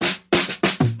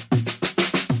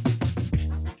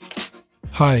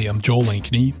Hi, I'm Joel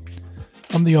Ankeny.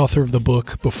 I'm the author of the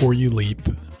book Before You Leap,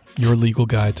 Your Legal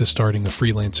Guide to Starting a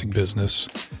Freelancing Business,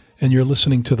 and you're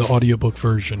listening to the audiobook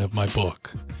version of my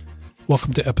book.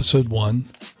 Welcome to Episode 1.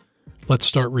 Let's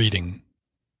start reading.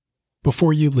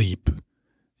 Before You Leap,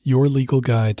 Your Legal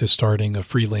Guide to Starting a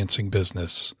Freelancing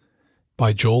Business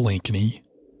by Joel Ankeny,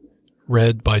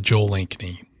 read by Joel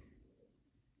Ankeny.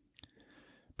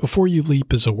 Before You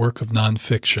Leap is a work of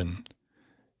nonfiction.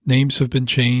 Names have been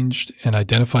changed, and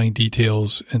identifying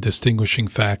details and distinguishing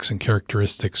facts and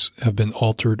characteristics have been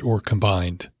altered or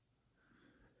combined.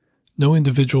 No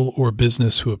individual or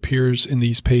business who appears in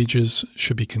these pages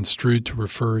should be construed to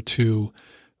refer to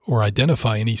or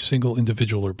identify any single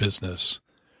individual or business.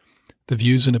 The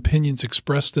views and opinions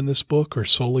expressed in this book are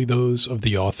solely those of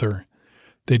the author.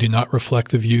 They do not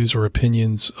reflect the views or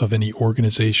opinions of any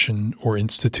organization or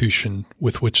institution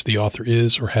with which the author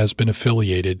is or has been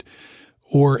affiliated,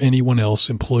 or anyone else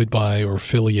employed by or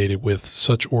affiliated with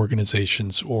such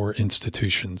organizations or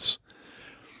institutions.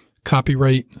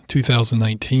 Copyright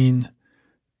 2019,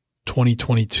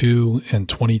 2022, and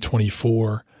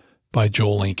 2024 by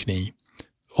Joel Ankeny.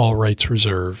 All rights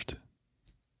reserved.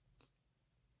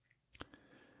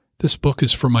 This book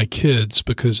is for my kids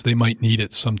because they might need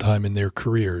it sometime in their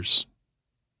careers.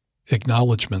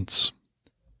 Acknowledgements.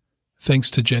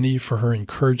 Thanks to Jenny for her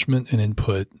encouragement and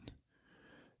input.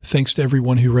 Thanks to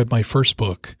everyone who read my first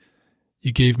book.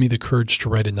 You gave me the courage to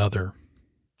write another.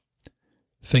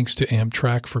 Thanks to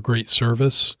Amtrak for great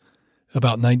service.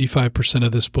 About 95%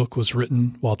 of this book was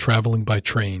written while traveling by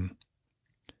train.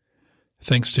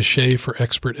 Thanks to Shay for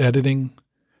expert editing,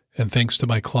 and thanks to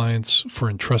my clients for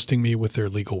entrusting me with their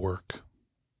legal work.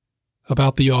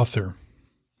 About the author.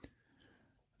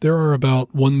 There are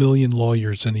about 1 million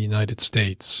lawyers in the United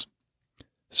States.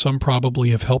 Some probably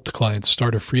have helped clients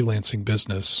start a freelancing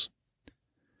business.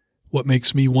 What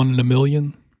makes me one in a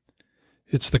million?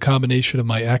 It's the combination of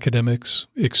my academics,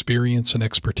 experience, and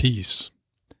expertise.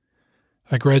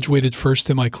 I graduated first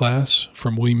in my class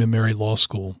from William & Mary Law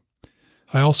School.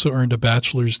 I also earned a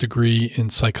bachelor's degree in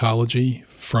psychology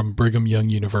from Brigham Young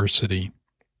University.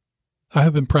 I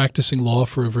have been practicing law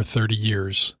for over 30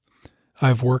 years. I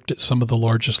have worked at some of the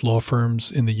largest law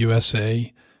firms in the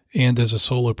USA and as a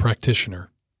solo practitioner.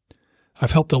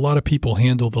 I've helped a lot of people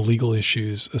handle the legal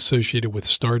issues associated with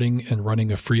starting and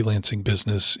running a freelancing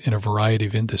business in a variety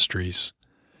of industries.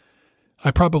 I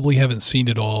probably haven't seen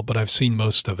it all, but I've seen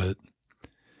most of it.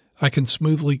 I can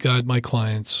smoothly guide my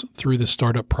clients through the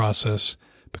startup process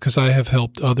because I have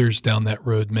helped others down that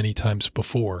road many times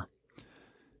before.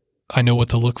 I know what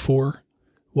to look for,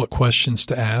 what questions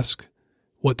to ask,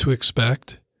 what to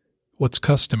expect, what's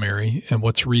customary, and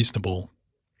what's reasonable.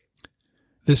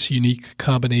 This unique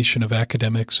combination of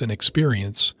academics and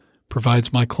experience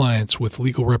provides my clients with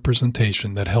legal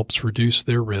representation that helps reduce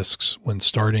their risks when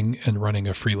starting and running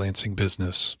a freelancing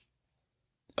business.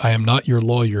 I am not your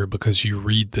lawyer because you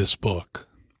read this book.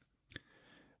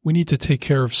 We need to take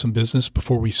care of some business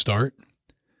before we start.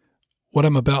 What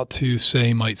I'm about to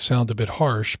say might sound a bit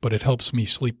harsh, but it helps me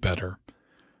sleep better.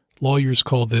 Lawyers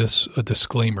call this a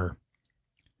disclaimer.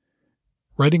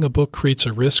 Writing a book creates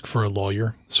a risk for a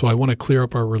lawyer, so I want to clear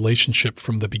up our relationship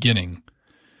from the beginning.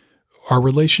 Our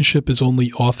relationship is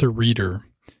only author-reader.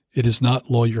 It is not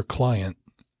lawyer-client.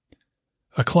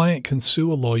 A client can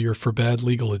sue a lawyer for bad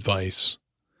legal advice.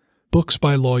 Books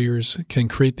by lawyers can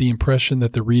create the impression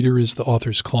that the reader is the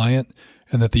author's client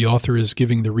and that the author is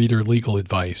giving the reader legal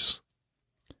advice.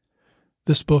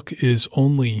 This book is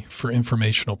only for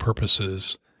informational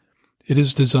purposes. It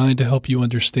is designed to help you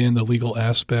understand the legal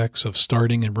aspects of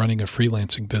starting and running a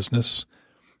freelancing business.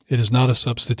 It is not a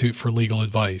substitute for legal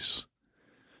advice.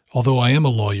 Although I am a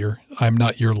lawyer, I am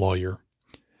not your lawyer.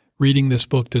 Reading this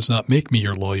book does not make me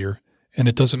your lawyer, and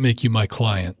it doesn't make you my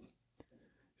client.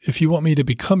 If you want me to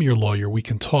become your lawyer, we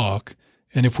can talk,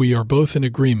 and if we are both in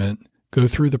agreement, go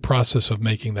through the process of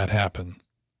making that happen.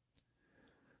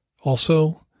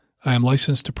 Also, I am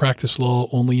licensed to practice law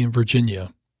only in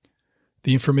Virginia.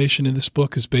 The information in this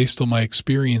book is based on my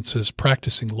experiences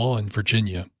practicing law in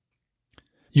Virginia.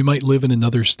 You might live in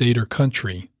another state or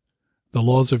country. The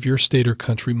laws of your state or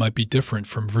country might be different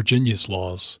from Virginia's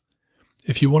laws.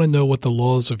 If you want to know what the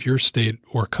laws of your state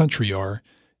or country are,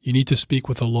 you need to speak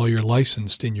with a lawyer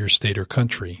licensed in your state or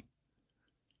country.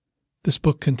 This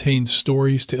book contains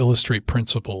stories to illustrate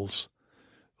principles.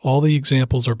 All the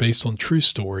examples are based on true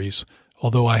stories,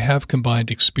 although I have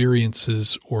combined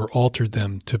experiences or altered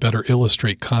them to better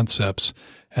illustrate concepts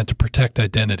and to protect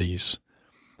identities.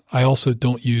 I also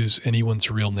don't use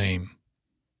anyone's real name.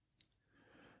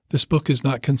 This book is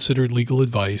not considered legal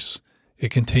advice. It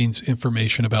contains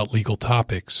information about legal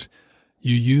topics.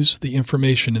 You use the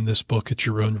information in this book at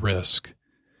your own risk.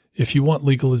 If you want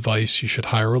legal advice, you should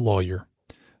hire a lawyer.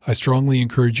 I strongly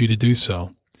encourage you to do so.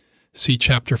 See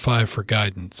Chapter 5 for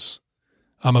guidance.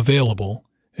 I'm available,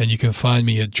 and you can find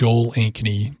me at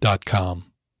joelankeny.com.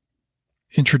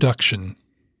 Introduction.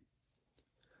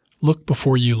 Look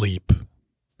before you leap.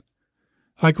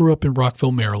 I grew up in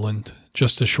Rockville, Maryland,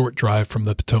 just a short drive from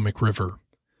the Potomac River.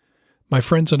 My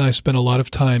friends and I spent a lot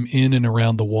of time in and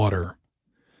around the water.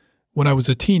 When I was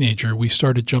a teenager, we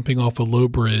started jumping off a low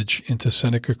bridge into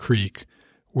Seneca Creek,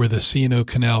 where the C&O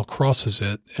Canal crosses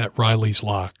it at Riley's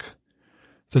Lock.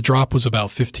 The drop was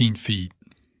about 15 feet.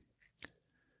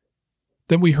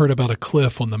 Then we heard about a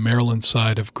cliff on the Maryland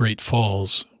side of Great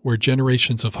Falls, where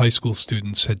generations of high school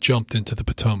students had jumped into the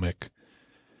Potomac.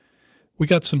 We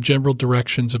got some general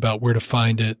directions about where to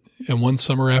find it, and one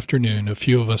summer afternoon, a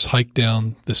few of us hiked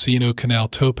down the C&O Canal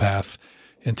towpath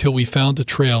until we found a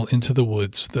trail into the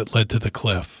woods that led to the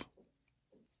cliff.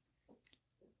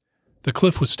 The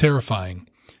cliff was terrifying.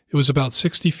 It was about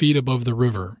 60 feet above the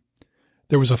river.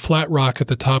 There was a flat rock at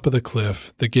the top of the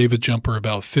cliff that gave a jumper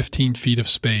about 15 feet of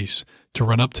space to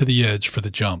run up to the edge for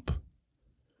the jump.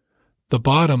 The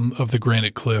bottom of the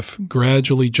granite cliff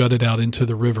gradually jutted out into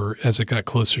the river as it got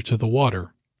closer to the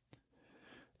water.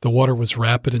 The water was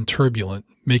rapid and turbulent,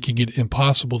 making it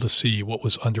impossible to see what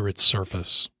was under its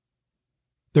surface.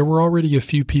 There were already a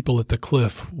few people at the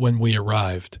cliff when we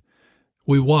arrived.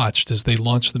 We watched as they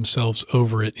launched themselves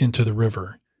over it into the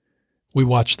river. We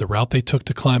watched the route they took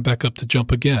to climb back up to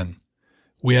jump again.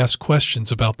 We asked questions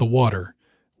about the water,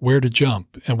 where to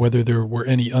jump, and whether there were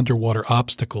any underwater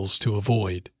obstacles to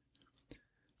avoid.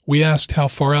 We asked how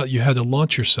far out you had to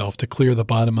launch yourself to clear the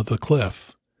bottom of the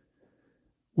cliff.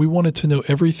 We wanted to know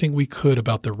everything we could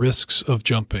about the risks of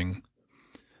jumping.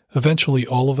 Eventually,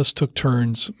 all of us took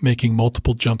turns making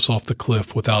multiple jumps off the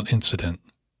cliff without incident.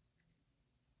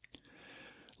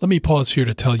 Let me pause here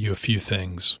to tell you a few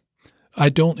things. I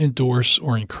don't endorse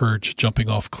or encourage jumping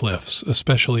off cliffs,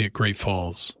 especially at Great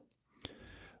Falls.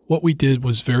 What we did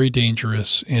was very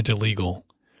dangerous and illegal.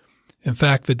 In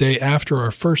fact, the day after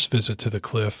our first visit to the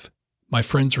cliff, my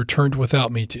friends returned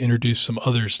without me to introduce some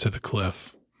others to the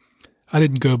cliff. I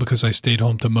didn't go because I stayed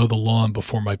home to mow the lawn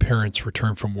before my parents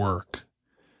returned from work.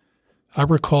 I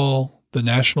recall the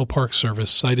National Park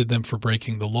Service cited them for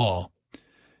breaking the law.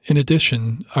 In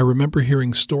addition, I remember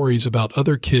hearing stories about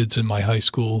other kids in my high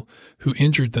school who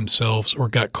injured themselves or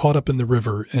got caught up in the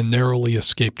river and narrowly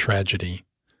escaped tragedy.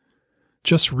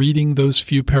 Just reading those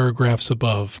few paragraphs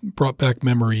above brought back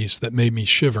memories that made me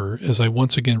shiver as I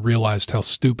once again realized how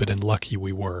stupid and lucky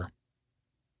we were.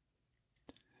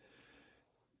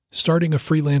 Starting a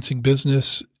freelancing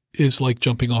business is like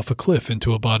jumping off a cliff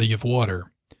into a body of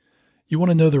water. You want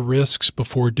to know the risks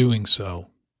before doing so.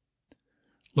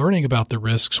 Learning about the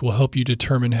risks will help you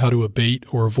determine how to abate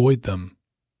or avoid them.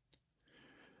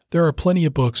 There are plenty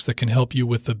of books that can help you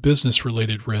with the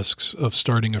business-related risks of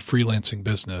starting a freelancing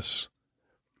business.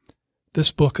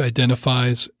 This book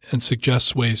identifies and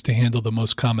suggests ways to handle the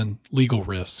most common legal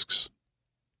risks.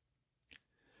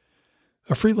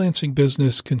 A freelancing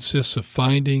business consists of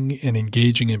finding and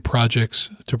engaging in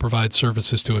projects to provide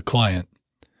services to a client.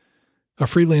 A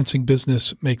freelancing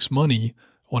business makes money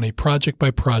on a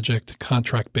project-by-project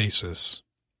contract basis.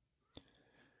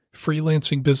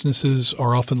 Freelancing businesses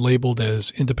are often labeled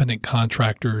as independent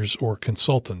contractors or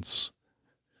consultants.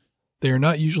 They are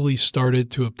not usually started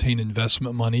to obtain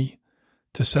investment money,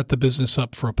 to set the business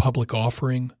up for a public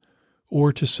offering,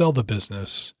 or to sell the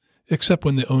business, except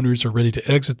when the owners are ready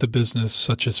to exit the business,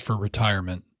 such as for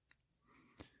retirement.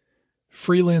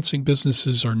 Freelancing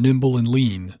businesses are nimble and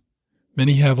lean.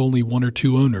 Many have only one or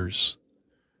two owners.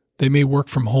 They may work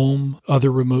from home,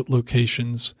 other remote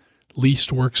locations,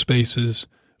 leased workspaces,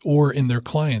 or in their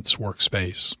client's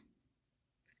workspace.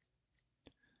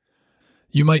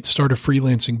 You might start a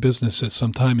freelancing business at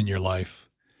some time in your life.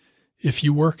 If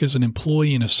you work as an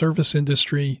employee in a service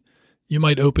industry, you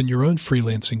might open your own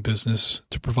freelancing business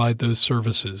to provide those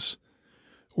services.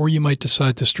 Or you might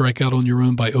decide to strike out on your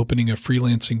own by opening a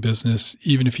freelancing business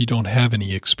even if you don't have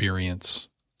any experience.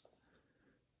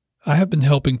 I have been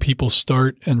helping people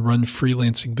start and run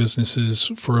freelancing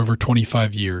businesses for over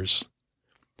 25 years.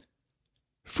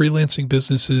 Freelancing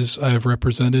businesses I have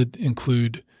represented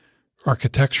include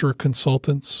architecture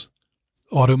consultants,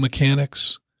 auto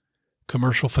mechanics,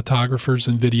 commercial photographers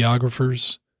and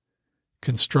videographers,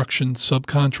 construction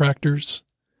subcontractors,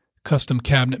 custom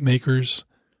cabinet makers,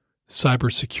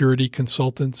 cybersecurity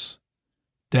consultants,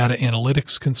 data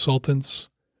analytics consultants,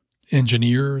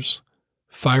 engineers,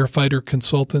 firefighter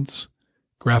consultants,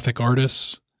 graphic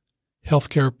artists,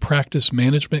 healthcare practice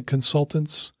management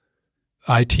consultants,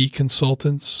 IT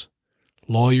consultants,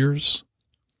 lawyers,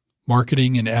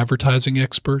 marketing and advertising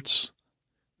experts,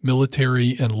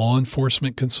 military and law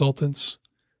enforcement consultants,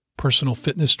 personal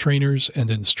fitness trainers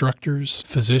and instructors,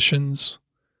 physicians,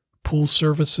 pool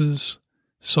services,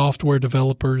 software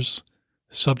developers,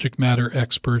 subject matter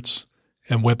experts,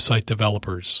 and website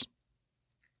developers.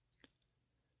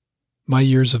 My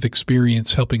years of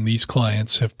experience helping these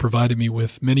clients have provided me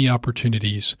with many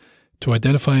opportunities to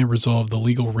identify and resolve the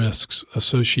legal risks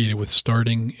associated with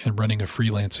starting and running a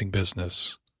freelancing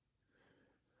business.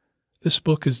 This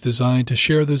book is designed to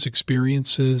share those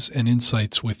experiences and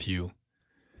insights with you.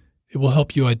 It will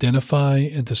help you identify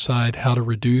and decide how to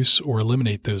reduce or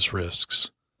eliminate those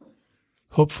risks.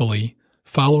 Hopefully,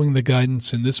 following the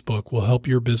guidance in this book will help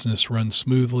your business run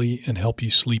smoothly and help you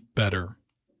sleep better.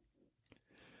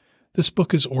 This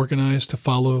book is organized to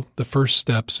follow the first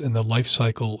steps in the life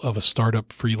cycle of a startup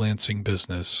freelancing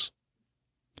business.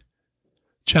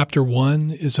 Chapter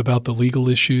 1 is about the legal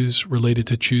issues related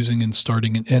to choosing and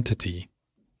starting an entity.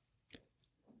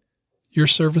 Your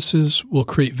services will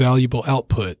create valuable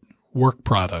output, work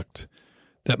product,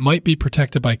 that might be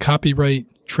protected by copyright,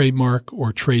 trademark,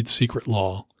 or trade secret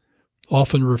law,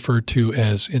 often referred to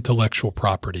as intellectual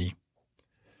property.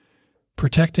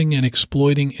 Protecting and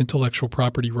exploiting intellectual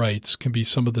property rights can be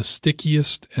some of the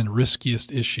stickiest and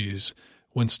riskiest issues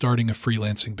when starting a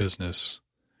freelancing business.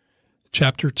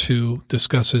 Chapter 2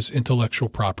 discusses intellectual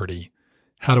property,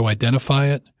 how to identify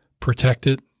it, protect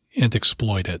it, and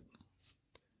exploit it.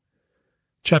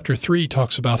 Chapter 3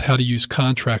 talks about how to use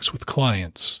contracts with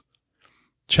clients.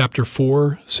 Chapter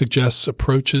 4 suggests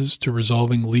approaches to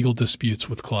resolving legal disputes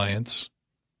with clients.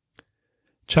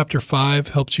 Chapter 5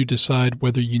 helps you decide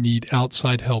whether you need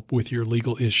outside help with your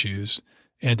legal issues,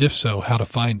 and if so, how to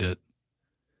find it.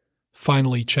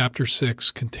 Finally, Chapter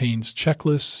 6 contains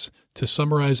checklists to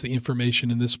summarize the information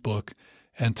in this book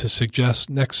and to suggest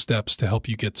next steps to help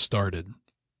you get started.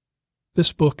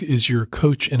 This book is your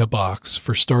coach in a box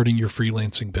for starting your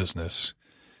freelancing business.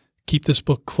 Keep this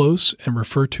book close and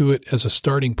refer to it as a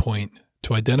starting point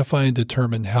to identify and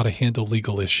determine how to handle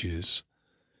legal issues.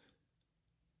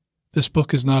 This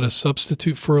book is not a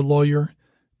substitute for a lawyer,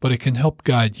 but it can help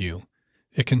guide you.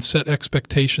 It can set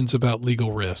expectations about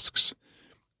legal risks.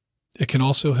 It can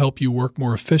also help you work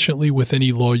more efficiently with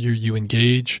any lawyer you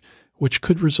engage, which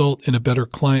could result in a better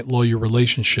client-lawyer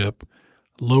relationship,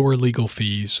 lower legal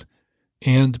fees,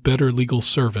 and better legal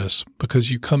service because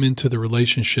you come into the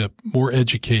relationship more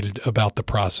educated about the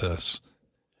process.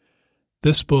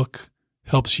 This book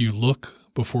helps you look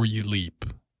before you leap.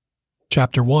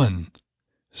 Chapter 1.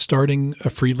 Starting a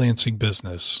freelancing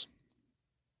business.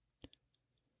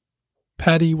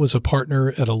 Patty was a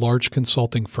partner at a large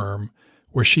consulting firm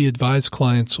where she advised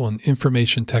clients on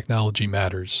information technology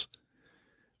matters.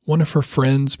 One of her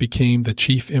friends became the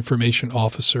chief information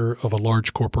officer of a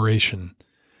large corporation.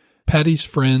 Patty's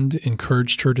friend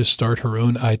encouraged her to start her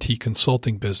own IT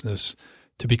consulting business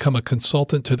to become a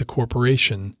consultant to the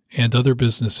corporation and other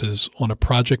businesses on a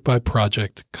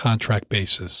project-by-project contract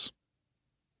basis.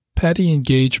 Patty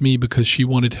engaged me because she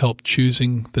wanted help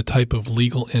choosing the type of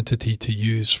legal entity to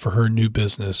use for her new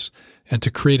business and to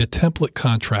create a template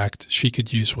contract she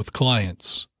could use with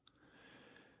clients.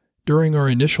 During our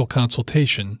initial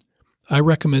consultation, I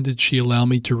recommended she allow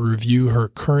me to review her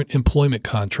current employment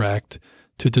contract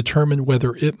to determine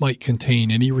whether it might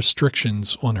contain any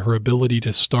restrictions on her ability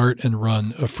to start and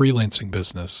run a freelancing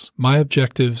business. My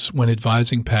objectives when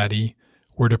advising Patty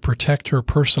were to protect her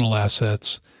personal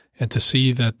assets and to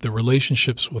see that the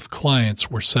relationships with clients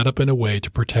were set up in a way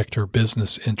to protect her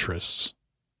business interests.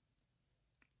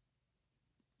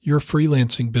 Your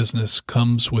freelancing business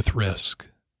comes with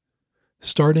risk.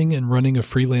 Starting and running a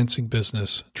freelancing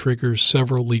business triggers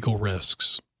several legal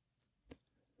risks.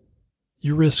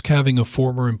 You risk having a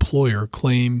former employer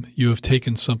claim you have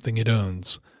taken something it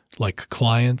owns, like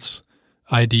clients,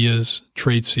 ideas,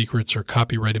 trade secrets, or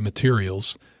copyrighted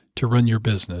materials, to run your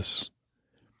business.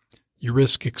 You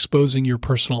risk exposing your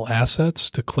personal assets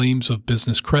to claims of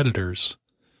business creditors.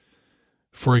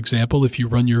 For example, if you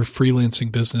run your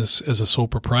freelancing business as a sole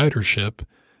proprietorship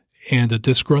and a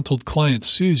disgruntled client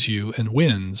sues you and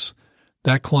wins,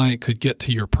 that client could get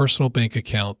to your personal bank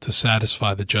account to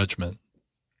satisfy the judgment.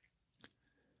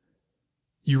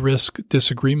 You risk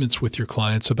disagreements with your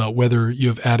clients about whether you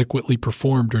have adequately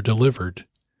performed or delivered.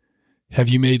 Have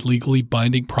you made legally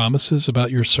binding promises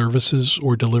about your services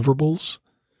or deliverables?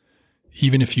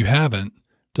 Even if you haven't,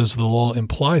 does the law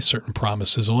imply certain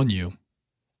promises on you?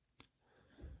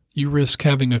 You risk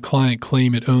having a client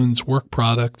claim it owns work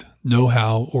product,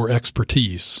 know-how, or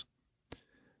expertise.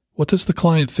 What does the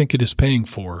client think it is paying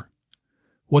for?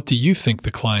 What do you think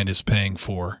the client is paying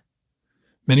for?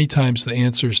 Many times the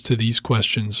answers to these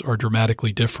questions are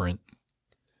dramatically different.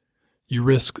 You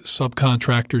risk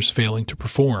subcontractors failing to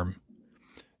perform.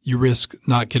 You risk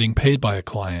not getting paid by a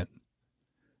client.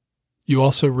 You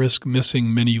also risk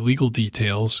missing many legal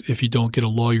details if you don't get a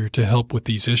lawyer to help with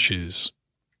these issues.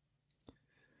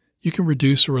 You can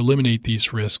reduce or eliminate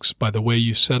these risks by the way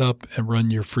you set up and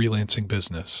run your freelancing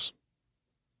business.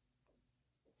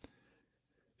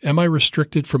 Am I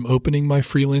restricted from opening my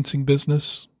freelancing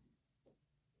business?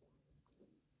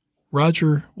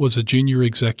 Roger was a junior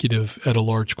executive at a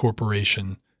large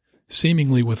corporation,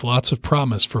 seemingly with lots of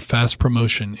promise for fast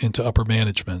promotion into upper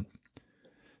management.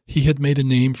 He had made a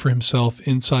name for himself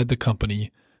inside the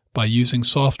company by using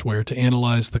software to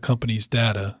analyze the company's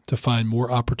data to find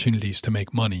more opportunities to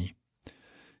make money.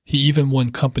 He even won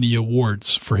company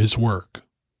awards for his work.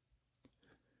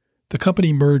 The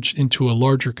company merged into a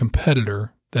larger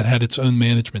competitor that had its own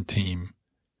management team.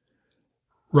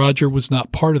 Roger was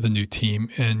not part of the new team,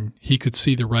 and he could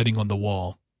see the writing on the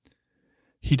wall.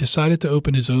 He decided to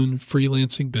open his own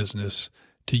freelancing business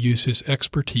to use his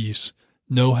expertise,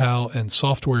 know-how, and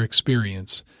software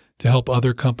experience to help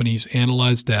other companies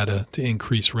analyze data to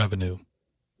increase revenue.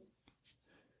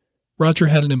 Roger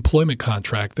had an employment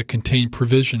contract that contained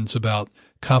provisions about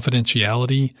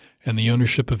confidentiality and the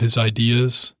ownership of his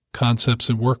ideas, concepts,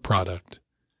 and work product.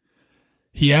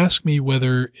 He asked me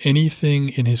whether anything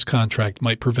in his contract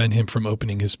might prevent him from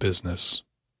opening his business.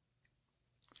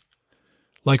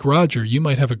 Like Roger, you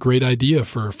might have a great idea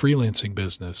for a freelancing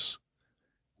business.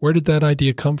 Where did that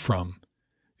idea come from?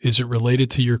 Is it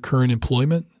related to your current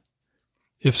employment?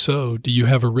 If so, do you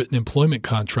have a written employment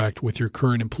contract with your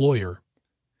current employer?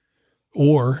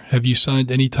 Or have you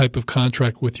signed any type of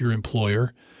contract with your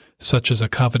employer, such as a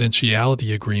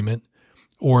confidentiality agreement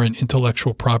or an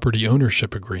intellectual property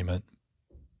ownership agreement?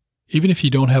 Even if you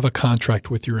don't have a contract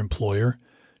with your employer,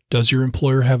 does your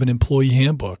employer have an employee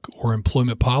handbook or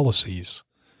employment policies?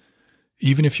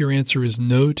 Even if your answer is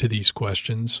no to these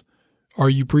questions, are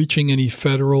you breaching any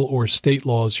federal or state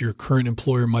laws your current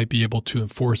employer might be able to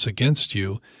enforce against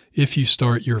you if you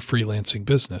start your freelancing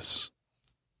business?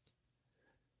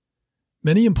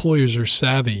 Many employers are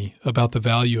savvy about the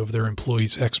value of their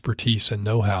employees' expertise and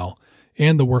know-how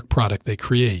and the work product they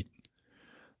create.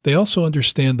 They also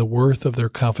understand the worth of their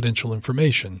confidential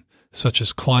information, such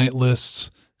as client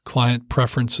lists, client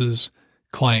preferences,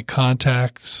 client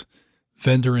contacts,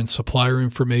 vendor and supplier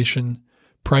information,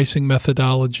 pricing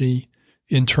methodology,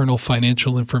 internal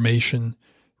financial information,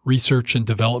 research and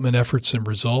development efforts and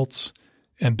results,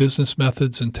 and business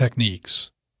methods and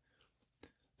techniques.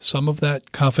 Some of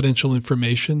that confidential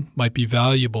information might be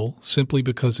valuable simply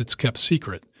because it's kept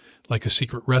secret, like a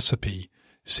secret recipe,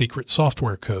 secret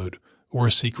software code, or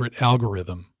a secret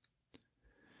algorithm.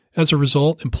 As a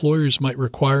result, employers might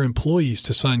require employees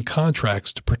to sign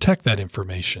contracts to protect that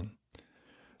information.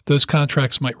 Those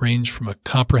contracts might range from a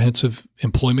comprehensive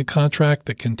employment contract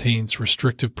that contains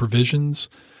restrictive provisions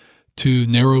to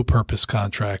narrow-purpose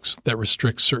contracts that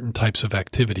restrict certain types of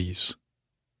activities.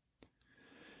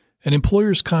 An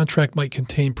employer's contract might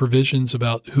contain provisions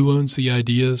about who owns the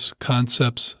ideas,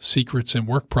 concepts, secrets, and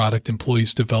work product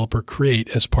employees develop or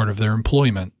create as part of their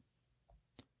employment.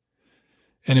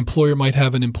 An employer might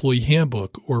have an employee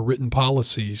handbook or written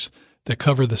policies that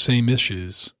cover the same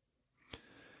issues.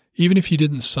 Even if you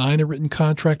didn't sign a written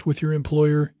contract with your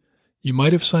employer, you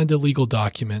might have signed a legal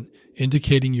document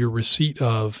indicating your receipt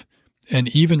of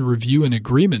and even review an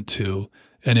agreement to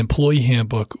an employee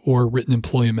handbook or written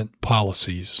employment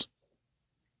policies.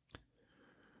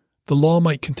 The law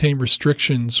might contain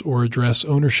restrictions or address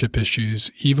ownership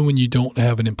issues even when you don't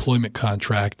have an employment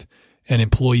contract, an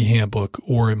employee handbook,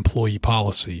 or employee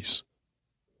policies.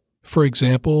 For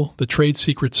example, the trade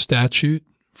secret statute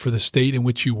for the state in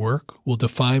which you work will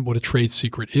define what a trade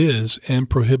secret is and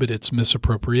prohibit its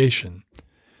misappropriation.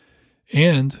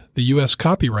 And the U.S.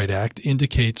 Copyright Act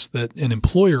indicates that an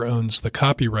employer owns the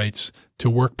copyrights to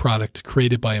work product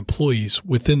created by employees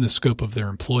within the scope of their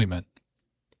employment.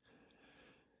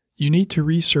 You need to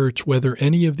research whether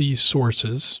any of these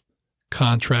sources,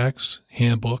 contracts,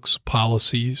 handbooks,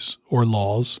 policies, or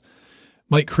laws,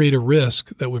 might create a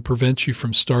risk that would prevent you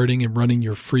from starting and running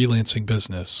your freelancing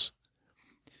business.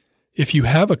 If you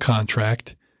have a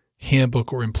contract,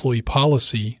 handbook, or employee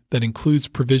policy that includes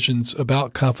provisions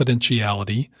about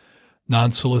confidentiality,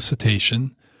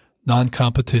 non-solicitation,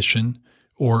 non-competition,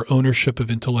 or ownership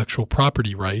of intellectual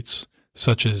property rights,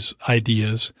 such as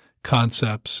ideas,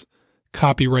 concepts,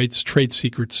 copyrights, trade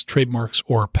secrets, trademarks,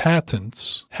 or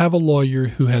patents, have a lawyer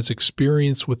who has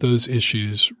experience with those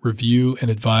issues review and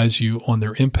advise you on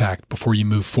their impact before you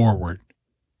move forward.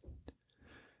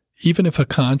 Even if a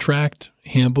contract,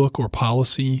 handbook, or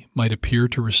policy might appear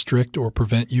to restrict or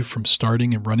prevent you from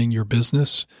starting and running your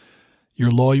business,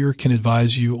 your lawyer can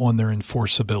advise you on their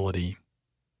enforceability.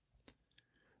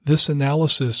 This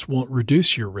analysis won't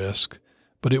reduce your risk,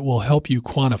 but it will help you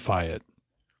quantify it.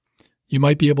 You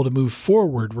might be able to move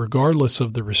forward regardless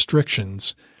of the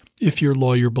restrictions if your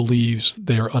lawyer believes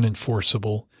they are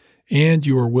unenforceable, and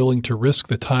you are willing to risk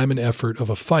the time and effort of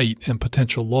a fight and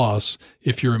potential loss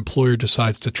if your employer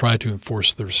decides to try to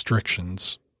enforce the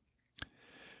restrictions.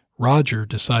 Roger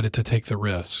decided to take the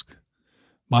risk.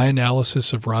 My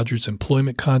analysis of Roger's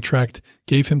employment contract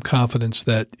gave him confidence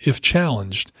that, if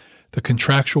challenged, the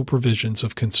contractual provisions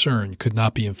of concern could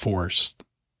not be enforced.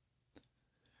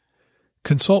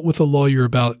 Consult with a lawyer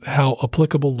about how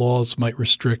applicable laws might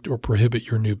restrict or prohibit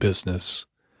your new business.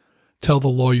 Tell the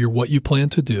lawyer what you plan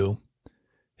to do,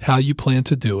 how you plan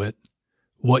to do it,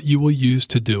 what you will use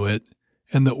to do it,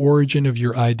 and the origin of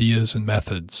your ideas and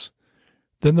methods.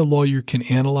 Then the lawyer can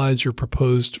analyze your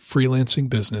proposed freelancing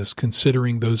business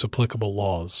considering those applicable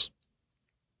laws.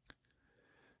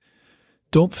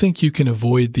 Don't think you can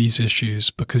avoid these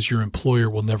issues because your employer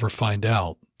will never find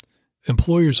out.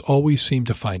 Employers always seem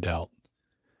to find out.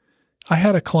 I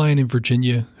had a client in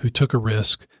Virginia who took a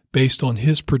risk based on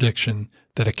his prediction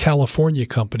that a California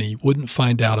company wouldn't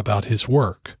find out about his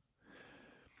work.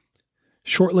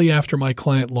 Shortly after my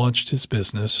client launched his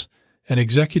business, an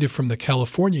executive from the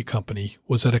California company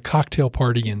was at a cocktail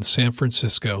party in San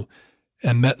Francisco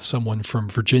and met someone from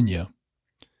Virginia.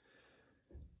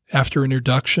 After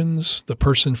introductions, the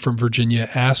person from Virginia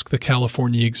asked the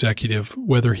California executive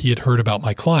whether he had heard about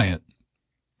my client.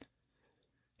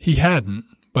 He hadn't,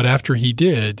 but after he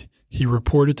did, he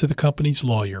reported to the company's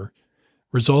lawyer,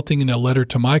 resulting in a letter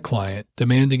to my client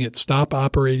demanding it stop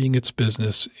operating its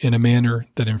business in a manner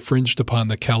that infringed upon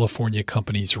the California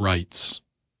company's rights.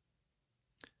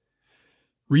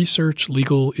 Research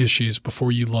legal issues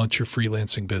before you launch your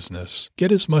freelancing business.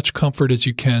 Get as much comfort as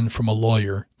you can from a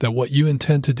lawyer that what you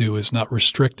intend to do is not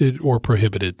restricted or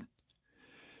prohibited.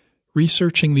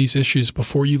 Researching these issues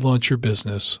before you launch your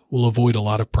business will avoid a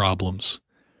lot of problems.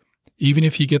 Even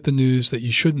if you get the news that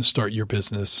you shouldn't start your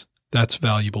business, that's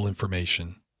valuable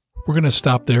information. We're going to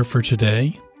stop there for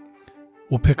today.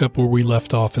 We'll pick up where we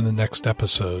left off in the next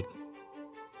episode.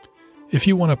 If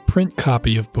you want a print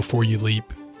copy of Before You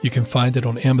Leap, you can find it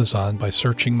on Amazon by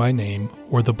searching my name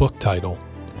or the book title.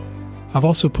 I've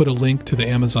also put a link to the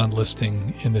Amazon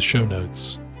listing in the show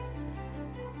notes.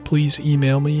 Please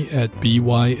email me at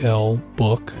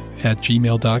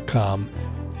bylbook@gmail.com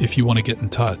if you want to get in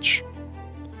touch.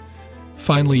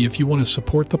 Finally, if you want to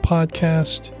support the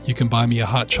podcast, you can buy me a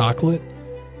hot chocolate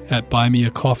at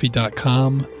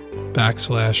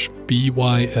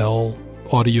buymeacoffee.com/BYL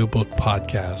audiobook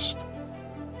podcast.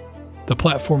 The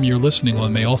platform you're listening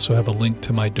on may also have a link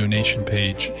to my donation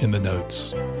page in the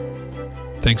notes.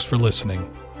 Thanks for listening.